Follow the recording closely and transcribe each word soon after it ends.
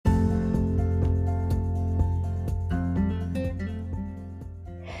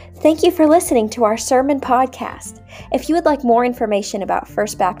Thank you for listening to our sermon podcast. If you would like more information about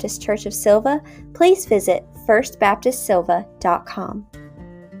First Baptist Church of Sylva, please visit firstbaptistsylva.com.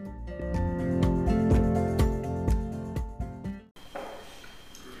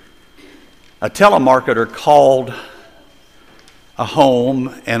 A telemarketer called a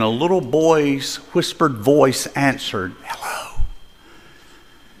home, and a little boy's whispered voice answered, "Hello."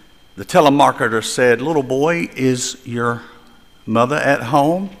 The telemarketer said, "Little boy, is your mother at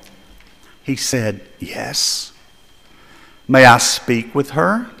home?" He said, "Yes." "May I speak with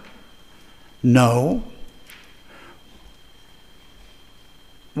her?" "No."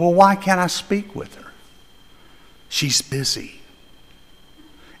 "Well, why can't I speak with her?" "She's busy."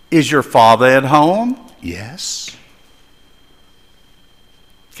 "Is your father at home?" "Yes."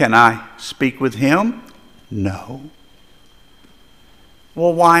 "Can I speak with him?" "No."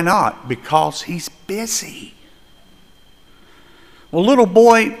 "Well, why not?" "Because he's busy." "Well, little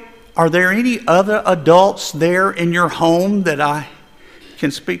boy, are there any other adults there in your home that I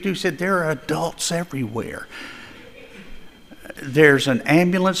can speak to?" He said, "There are adults everywhere. There's an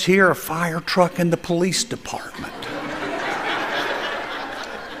ambulance here, a fire truck, and the police department."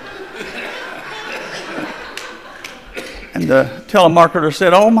 And the telemarketer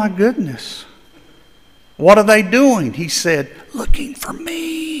said, "Oh my goodness, what are they doing?" He said, "Looking for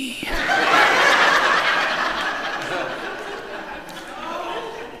me."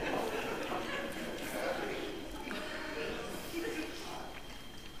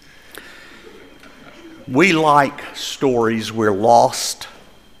 We like stories where lost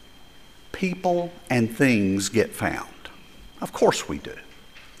people and things get found. Of course we do.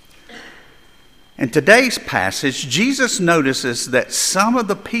 In today's passage, Jesus notices that some of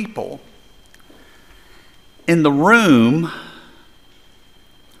the people in the room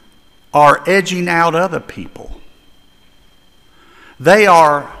are edging out other people. They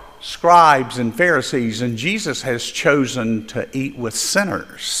are scribes and Pharisees, and Jesus has chosen to eat with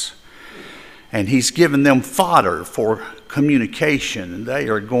sinners. And he's given them fodder for communication, and they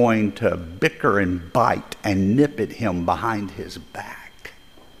are going to bicker and bite and nip at him behind his back.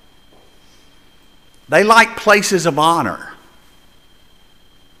 They like places of honor.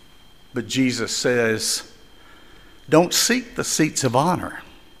 But Jesus says, don't seek the seats of honor,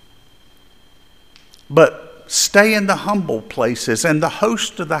 but stay in the humble places, and the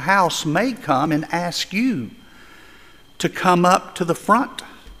host of the house may come and ask you to come up to the front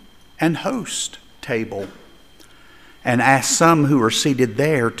and host table, and ask some who are seated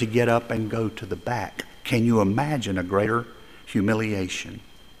there to get up and go to the back. Can you imagine a greater humiliation?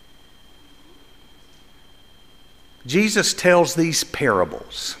 Jesus tells these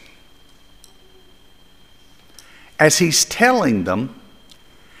parables. As he's telling them,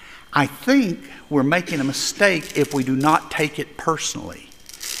 I think we're making a mistake if we do not take it personally.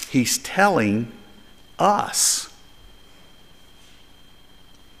 He's telling us.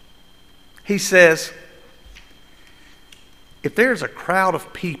 He says, if there's a crowd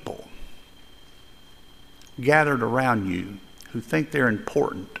of people gathered around you who think they're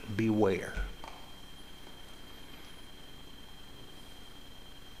important, beware.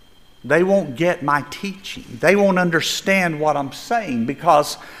 They won't get my teaching. They won't understand what I'm saying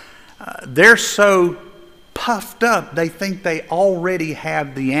because they're so puffed up, they think they already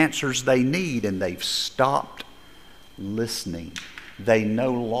have the answers they need, and they've stopped listening. They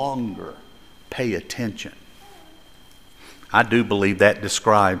no longer pay attention. I do believe that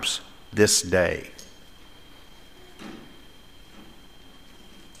describes this day.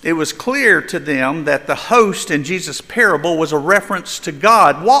 It was clear to them that the host in Jesus' parable was a reference to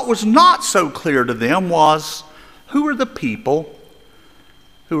God. What was not so clear to them was, who are the people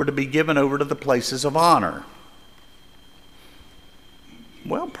who are to be given over to the places of honor?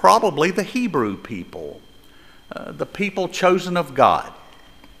 Well, probably the Hebrew people, the people chosen of God.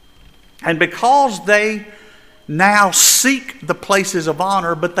 And because they now seek the places of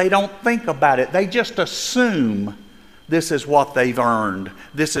honor, but they don't think about it, they just assume this is what they've earned.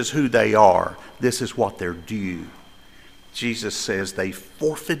 This is who they are. This is what they're due. Jesus says they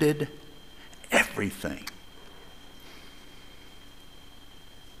forfeited everything.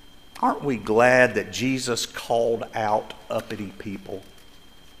 Aren't we glad that Jesus called out uppity people?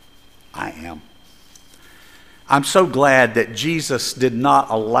 I am. I'm so glad that Jesus did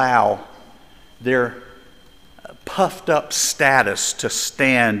not allow their puffed up status to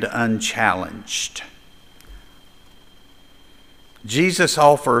stand unchallenged. Jesus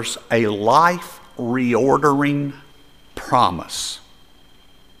offers a life reordering promise.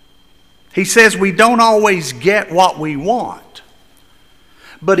 He says we don't always get what we want,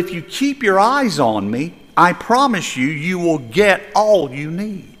 but if you keep your eyes on me, I promise you, you will get all you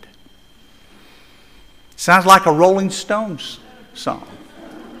need. Sounds like a Rolling Stones song.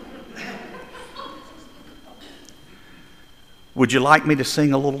 Would you like me to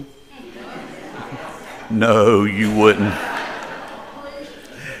sing a little? No, you wouldn't.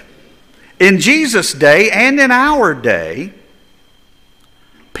 In Jesus' day and in our day,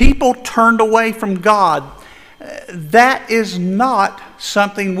 people turned away from God. That is not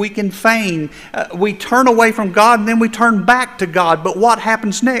something we can feign. We turn away from God and then we turn back to God. But what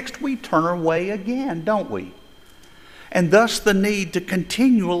happens next? We turn away again, don't we? And thus the need to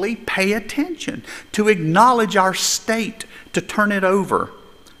continually pay attention, to acknowledge our state, to turn it over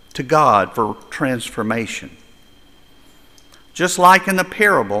to God for transformation. Just like in the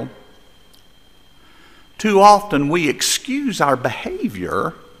parable, too often we excuse our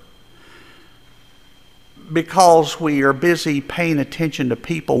behavior because we are busy paying attention to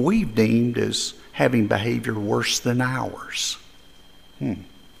people we've deemed as having behavior worse than ours.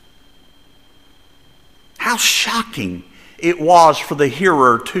 How shocking it was for the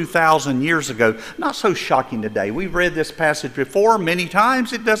hearer 2,000 years ago. Not so shocking today. We've read this passage before many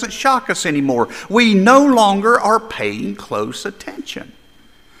times. It doesn't shock us anymore. We no longer are paying close attention.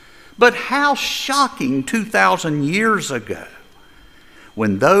 But how shocking 2,000 years ago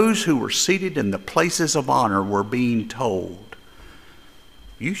when those who were seated in the places of honor were being told,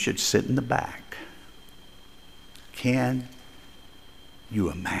 you should sit in the back. Can you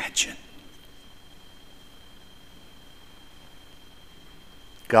imagine?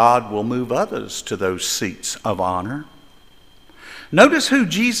 God will move others to those seats of honor. Notice who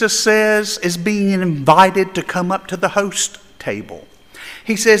Jesus says is being invited to come up to the host table.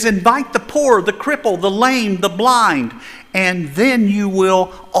 He says, invite the poor, the crippled, the lame, the blind, and then you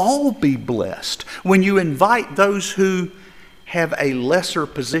will all be blessed. When you invite those who have a lesser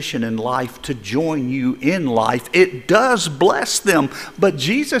position in life to join you in life, it does bless them. But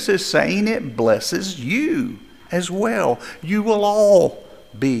Jesus is saying it blesses you as well. You will all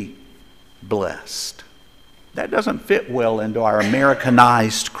be blessed. That doesn't fit well into our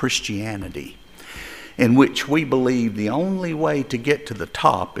Americanized Christianity, in which we believe the only way to get to the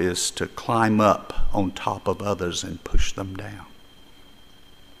top is to climb up on top of others and push them down.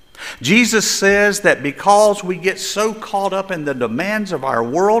 Jesus says that because we get so caught up in the demands of our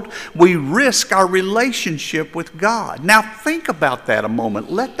world, we risk our relationship with God. Now think about that a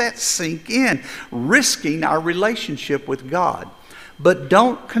moment. Let that sink in. Risking our relationship with God. But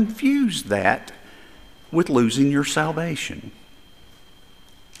don't confuse that with losing your salvation.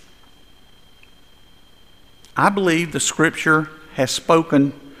 I believe the Scripture has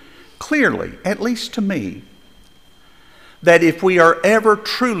spoken clearly, at least to me, that if we are ever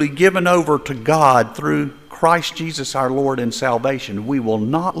truly given over to God through Christ Jesus our Lord and salvation, we will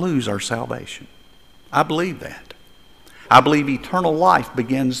not lose our salvation. I believe that. I believe eternal life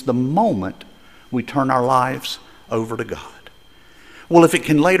begins the moment we turn our lives over to God. Well, if it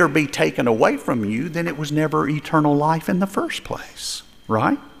can later be taken away from you, then it was never eternal life in the first place,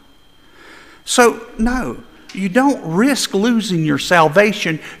 right? So, no, you don't risk losing your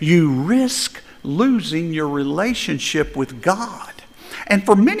salvation. You risk losing your relationship with God. And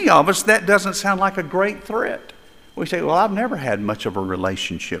for many of us, that doesn't sound like a great threat. We say, well, I've never had much of a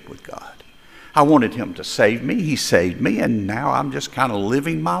relationship with God. I wanted Him to save me. He saved me, and now I'm just kind of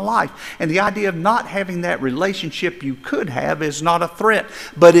living my life. And the idea of not having that relationship you could have is not a threat.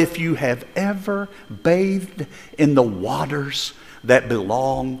 But if you have ever bathed in the waters that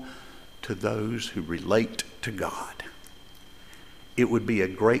belong to those who relate to God, it would be a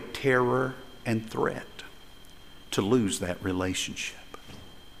great terror and threat to lose that relationship.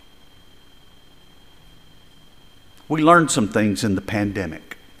 We learned some things in the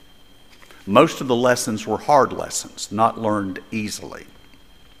pandemic. Most of the lessons were hard lessons, not learned easily.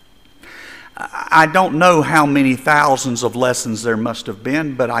 I don't know how many thousands of lessons there must have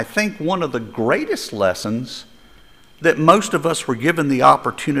been, but I think one of the greatest lessons that most of us were given the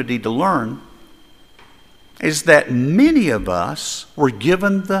opportunity to learn is that many of us were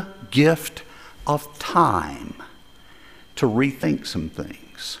given the gift of time to rethink some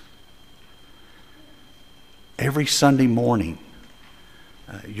things. Every Sunday morning,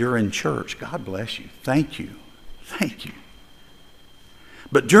 you're in church. God bless you. Thank you. Thank you.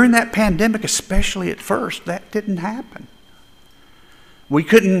 But during that pandemic, especially at first, that didn't happen. We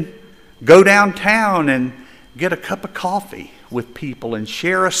couldn't go downtown and get a cup of coffee with people and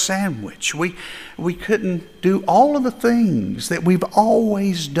share a sandwich. We couldn't do all of the things that we've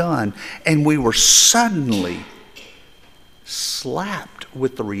always done. And we were suddenly slapped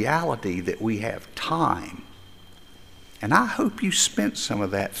with the reality that we have time. And I hope you spent some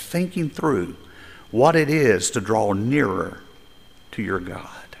of that thinking through what it is to draw nearer to your God.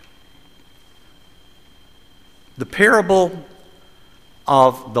 The parable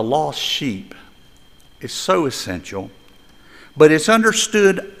of the lost sheep is so essential, but it's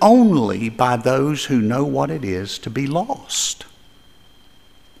understood only by those who know what it is to be lost.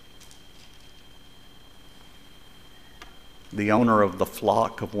 The owner of the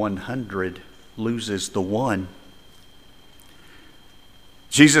flock of 100 loses the one.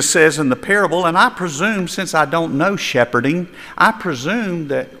 Jesus says in the parable, and I presume, since I don't know shepherding, I presume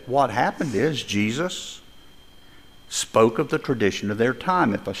that what happened is Jesus spoke of the tradition of their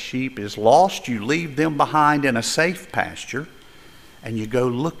time. If a sheep is lost, you leave them behind in a safe pasture and you go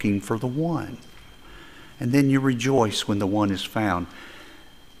looking for the one. And then you rejoice when the one is found.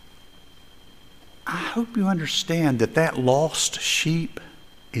 I hope you understand that that lost sheep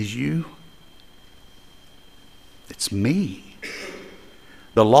is you. It's me.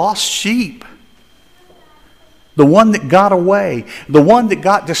 The lost sheep, the one that got away, the one that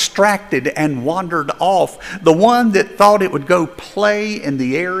got distracted and wandered off, the one that thought it would go play in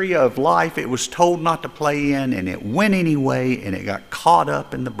the area of life it was told not to play in, and it went anyway, and it got caught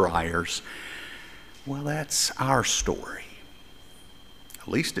up in the briars. Well, that's our story. At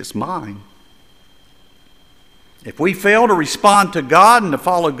least it's mine. If we fail to respond to God and to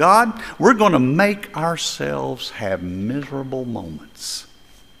follow God, we're going to make ourselves have miserable moments.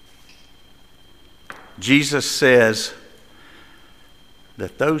 Jesus says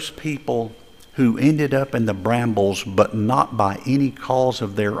that those people who ended up in the brambles, but not by any cause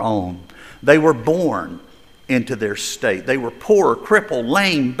of their own, they were born into their state. They were poor, crippled,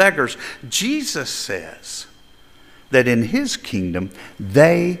 lame, beggars. Jesus says that in his kingdom,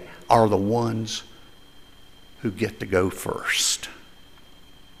 they are the ones who get to go first.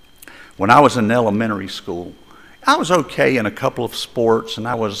 When I was in elementary school, I was okay in a couple of sports, and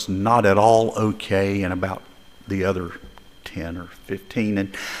I was not at all okay in about the other 10 or 15.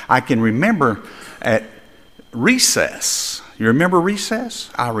 And I can remember at recess. You remember recess?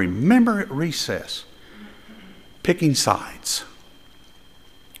 I remember at recess picking sides.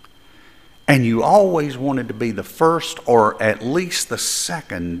 And you always wanted to be the first or at least the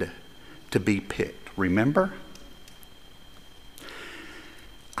second to be picked. Remember?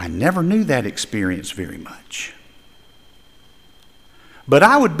 I never knew that experience very much. But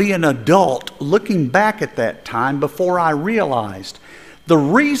I would be an adult looking back at that time before I realized the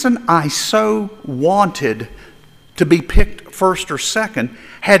reason I so wanted to be picked first or second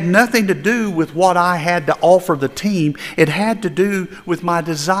had nothing to do with what I had to offer the team. It had to do with my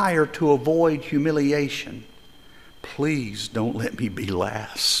desire to avoid humiliation. Please don't let me be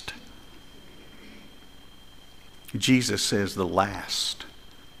last. Jesus says the last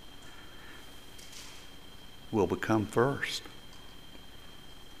will become first.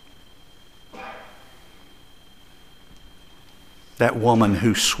 That woman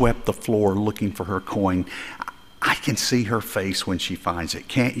who swept the floor looking for her coin, I can see her face when she finds it,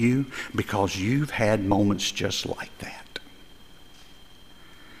 can't you? Because you've had moments just like that.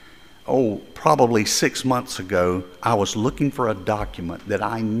 Oh, probably 6 months ago, I was looking for a document that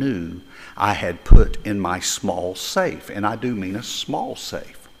I knew I had put in my small safe, and I do mean a small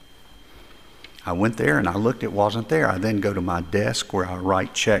safe. I went there and I looked, it wasn't there. I then go to my desk where I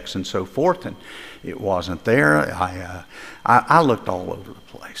write checks and so forth, and it wasn't there. I looked all over the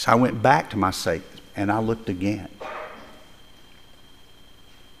place. I went back to my safe and I looked again.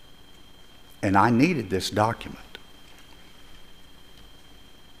 And I needed this document.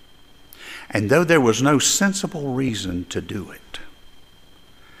 And though there was no sensible reason to do it,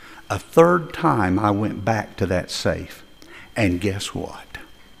 a third time I went back to that safe, and guess what?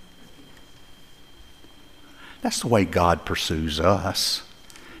 That's the way God pursues us.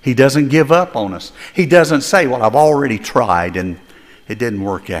 He doesn't give up on us. He doesn't say, well, I've already tried and it didn't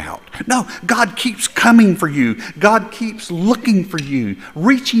work out. No, God keeps coming for you. God keeps looking for you,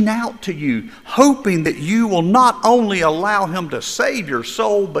 reaching out to you, hoping that you will not only allow him to save your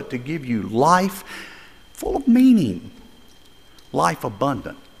soul, but to give you life full of meaning, life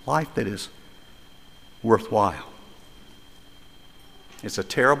abundant, life that is worthwhile. It's a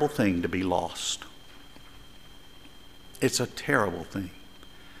terrible thing to be lost. It's a terrible thing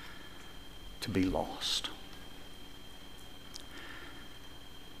to be lost.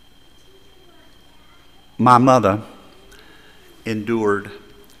 My mother endured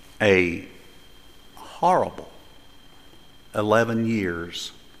a horrible 11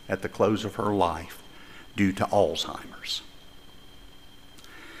 years at the close of her life due to Alzheimer's.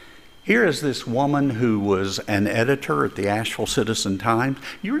 Here is this woman who was an editor at the Asheville Citizen-Times.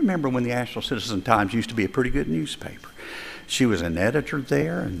 You remember when the Asheville Citizen-Times used to be a pretty good newspaper. She was an editor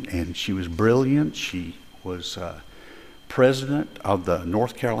there, and she was brilliant. She was president of the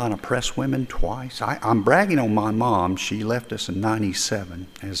North Carolina Press Women twice. I'm bragging on my mom. She left us in '97,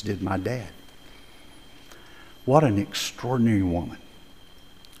 as did my dad. What an extraordinary woman.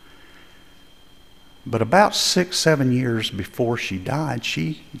 But about 6, 7 years before she died,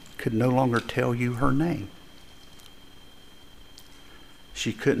 she could no longer tell you her name.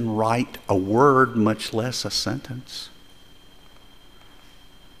 She couldn't write a word, much less a sentence.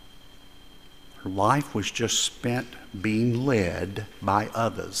 Her life was just spent being led by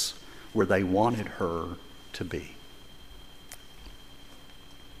others where they wanted her to be.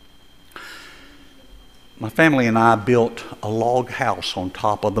 My family and I built a log house on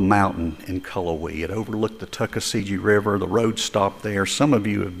top of the mountain in Cullowhee. It overlooked the Tuckasegee River. The road stopped there. Some of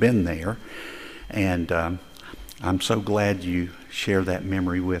you have been there, and I'm so glad you share that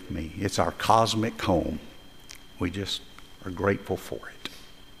memory with me. It's our cosmic home. We just are grateful for it.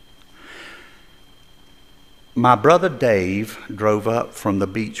 My brother Dave drove up from the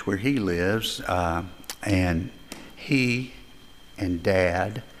beach where he lives, and he and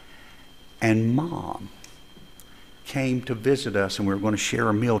Dad and Mom came to visit us, and we were going to share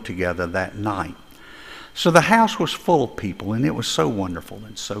a meal together that night. So the house was full of people, and it was so wonderful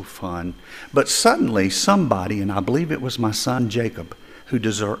and so fun. But suddenly somebody, and I believe it was my son Jacob,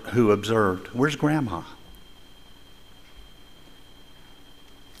 who observed, "Where's Grandma?"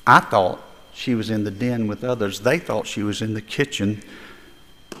 I thought she was in the den with others. They thought she was in the kitchen.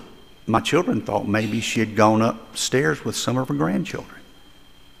 My children thought maybe she had gone upstairs with some of her grandchildren.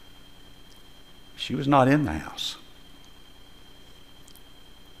 She was not in the house.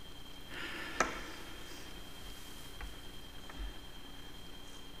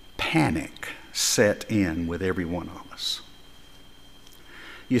 Panic set in with every one of us.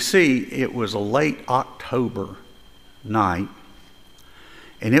 You see, it was a late October night,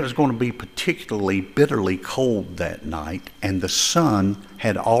 and it was going to be particularly bitterly cold that night, and the sun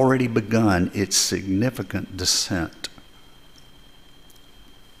had already begun its significant descent.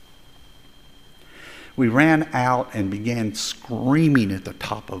 We ran out and began screaming at the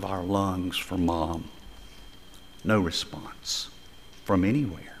top of our lungs for Mom. No response from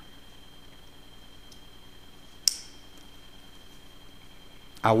anywhere.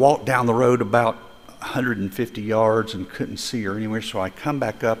 I walked down the road about 150 yards and couldn't see her anywhere, so I come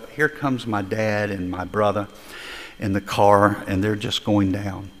back up. Here comes my dad and my brother in the car, and they're just going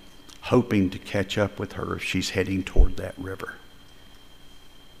down, hoping to catch up with her if she's heading toward that river.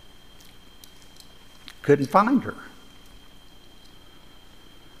 Couldn't find her.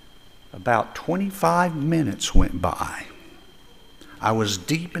 About 25 minutes went by. I was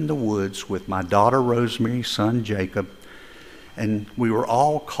deep in the woods with my daughter Rosemary, son Jacob, and we were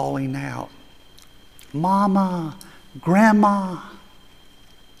all calling out, "Mama, Grandma."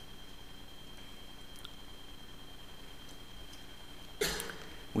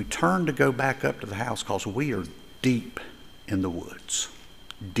 We turned to go back up to the house because we are deep in the woods.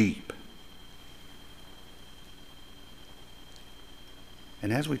 Deep.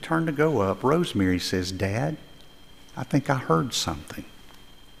 And as we turned to go up, Rosemary says, "Dad, I think I heard something."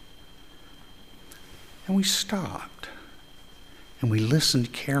 And we stopped. And we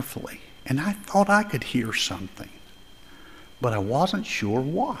listened carefully, and I thought I could hear something, but I wasn't sure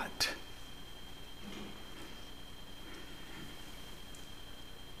what.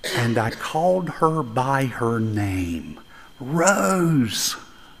 And I called her by her name, "Rose."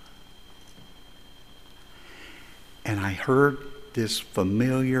 And I heard this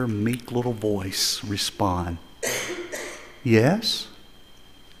familiar, meek little voice respond, "Yes?"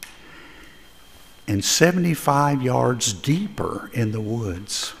 And 75 yards deeper in the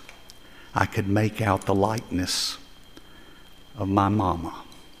woods, I could make out the likeness of my mama.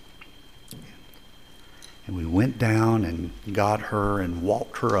 And we went down and got her and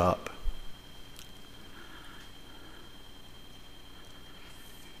walked her up.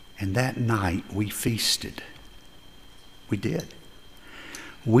 And that night we feasted. We did.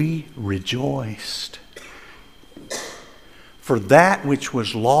 We rejoiced. For that which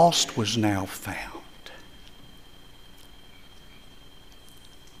was lost was now found.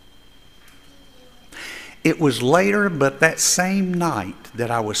 It was later, but that same night,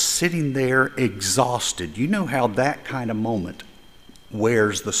 that I was sitting there exhausted. You know how that kind of moment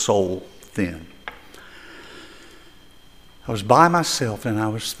wears the soul thin. I was by myself and I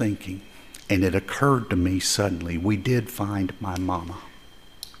was thinking, and it occurred to me suddenly, we did find my mama.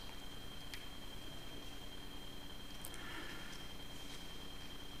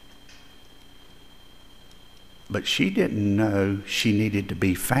 But she didn't know she needed to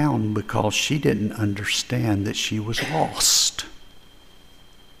be found because she didn't understand that she was lost.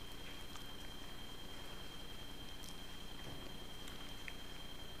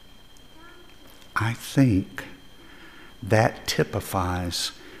 I think that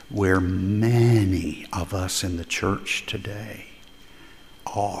typifies where many of us in the church today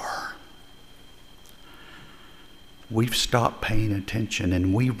are. We've stopped paying attention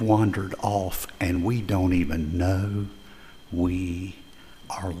and we've wandered off and we don't even know we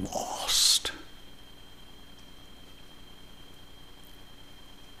are lost.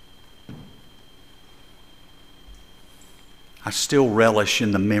 I still relish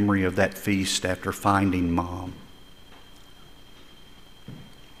in the memory of that feast after finding Mom.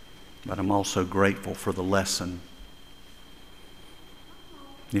 But I'm also grateful for the lesson.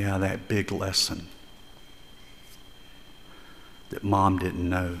 Yeah, that big lesson that Mom didn't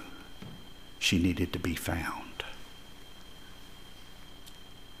know she needed to be found.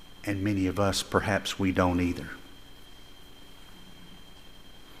 And many of us, perhaps we don't either.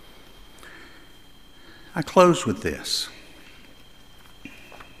 I close with this.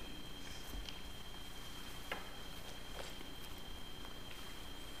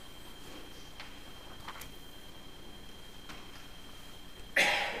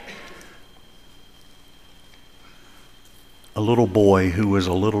 A little boy who was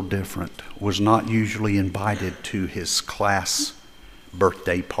a little different was not usually invited to his class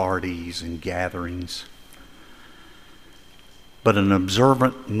birthday parties and gatherings. But an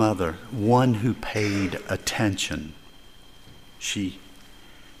observant mother, one who paid attention, she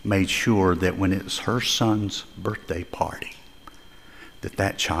made sure that when it was her son's birthday party,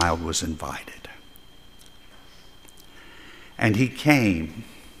 that child was invited. And he came.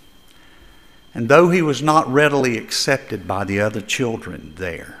 And though he was not readily accepted by the other children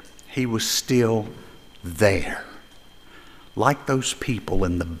there, he was still there. Like those people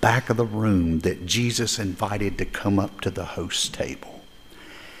in the back of the room that Jesus invited to come up to the host table.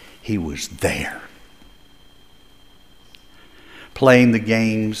 He was there. Playing the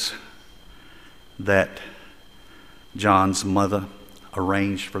games that John's mother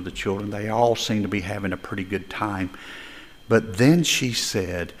arranged for the children. They all seemed to be having a pretty good time. But then she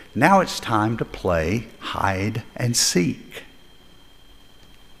said, now it's time to play hide and seek.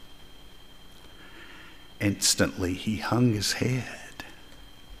 Instantly, he hung his head.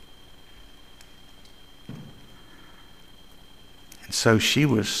 And so she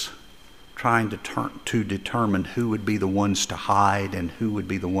was trying to determine who would be the ones to hide and who would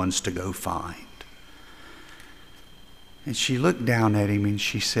be the ones to go find. And she looked down at him and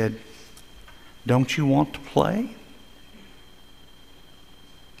she said, don't you want to play?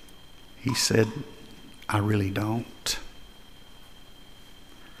 He said, I really don't.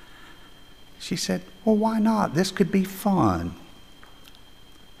 She said, well, why not? This could be fun.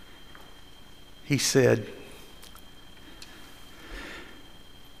 He said,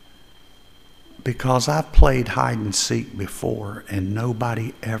 because I've played hide and seek before and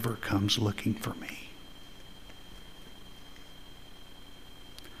nobody ever comes looking for me.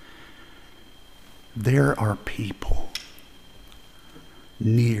 There are people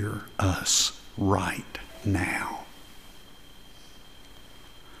near us right now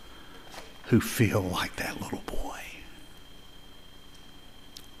who feel like that little boy.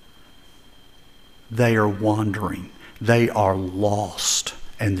 They are wandering. They are lost.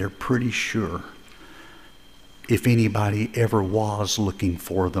 And they're pretty sure if anybody ever was looking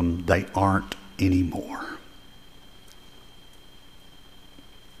for them, they aren't anymore.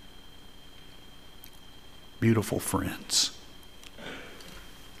 Beautiful friends.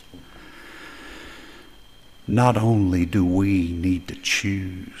 Not only do we need to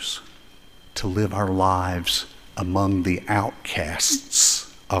choose to live our lives among the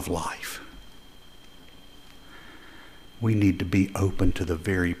outcasts of life, we need to be open to the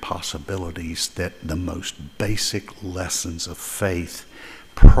very possibilities that the most basic lessons of faith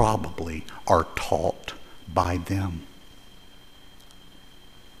probably are taught by them.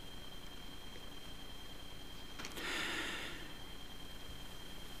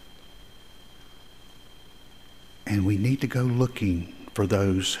 And we need to go looking for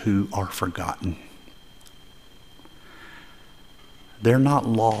those who are forgotten. They're not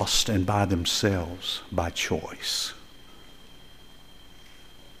lost and by themselves by choice.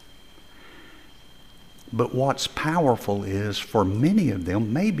 But what's powerful is for many of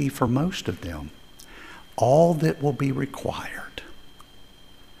them, maybe for most of them, all that will be required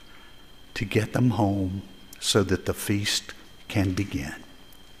to get them home so that the feast can begin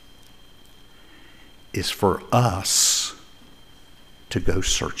is for us to go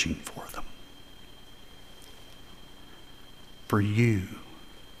searching for them. For you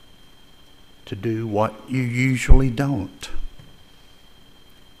to do what you usually don't.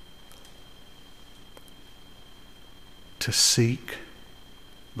 To seek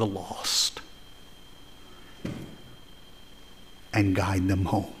the lost and guide them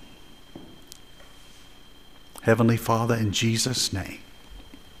home. Heavenly Father, in Jesus' name,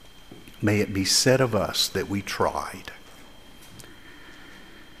 may it be said of us that we tried.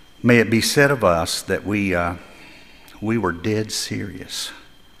 May it be said of us that we were dead serious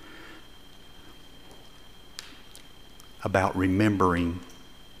about remembering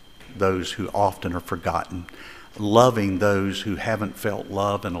those who often are forgotten, loving those who haven't felt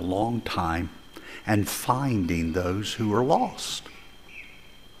love in a long time, and finding those who are lost.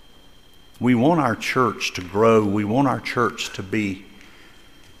 We want our church to grow. We want our church to be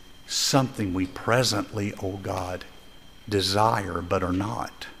something we presently, oh God, desire but are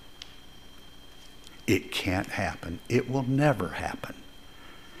not. It can't happen. It will never happen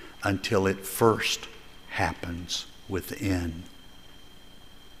until it first happens within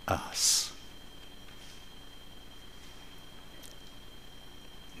us.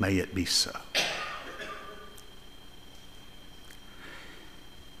 May it be so.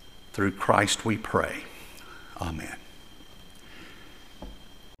 Through Christ we pray. Amen.